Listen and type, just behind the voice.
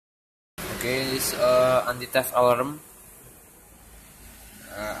Okay, this anti-theft alarm.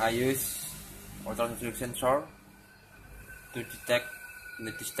 I use ultrasonic sensor to detect the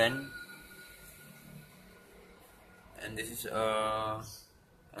distance, and this is a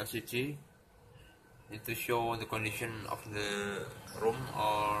LCD to show the condition of the room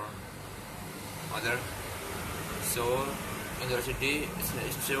or other. So on the LCD is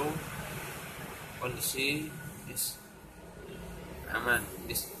show condition is aman.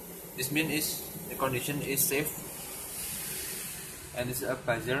 This means is the condition is safe, and this is a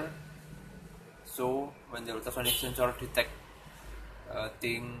buzzer. So when the ultrasonic sensor detect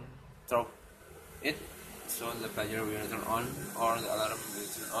thing through it, so the buzzer will turn on or the alarm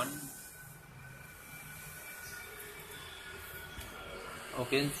will turn on.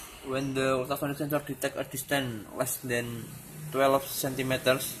 Okay, when the ultrasonic sensor detect a distance less than 12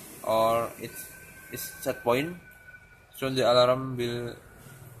 centimeters or it is set point, so the alarm will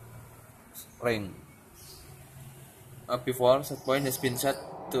ring. Before set point has been set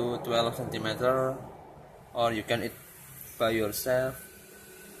to 12 centimeter, or you can it by yourself.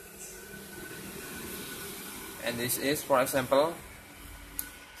 And this is, for example,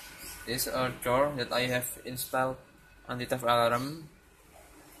 this a door that I have installed anti-theft alarm.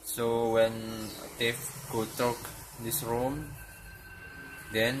 So when a thief go through this room,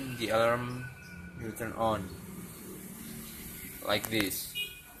 then the alarm will turn on like this.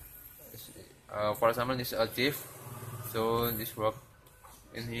 For example, this is a thief, so this work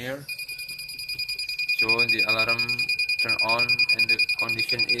in here, so the alarm turn on and the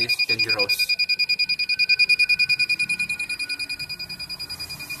condition is dangerous.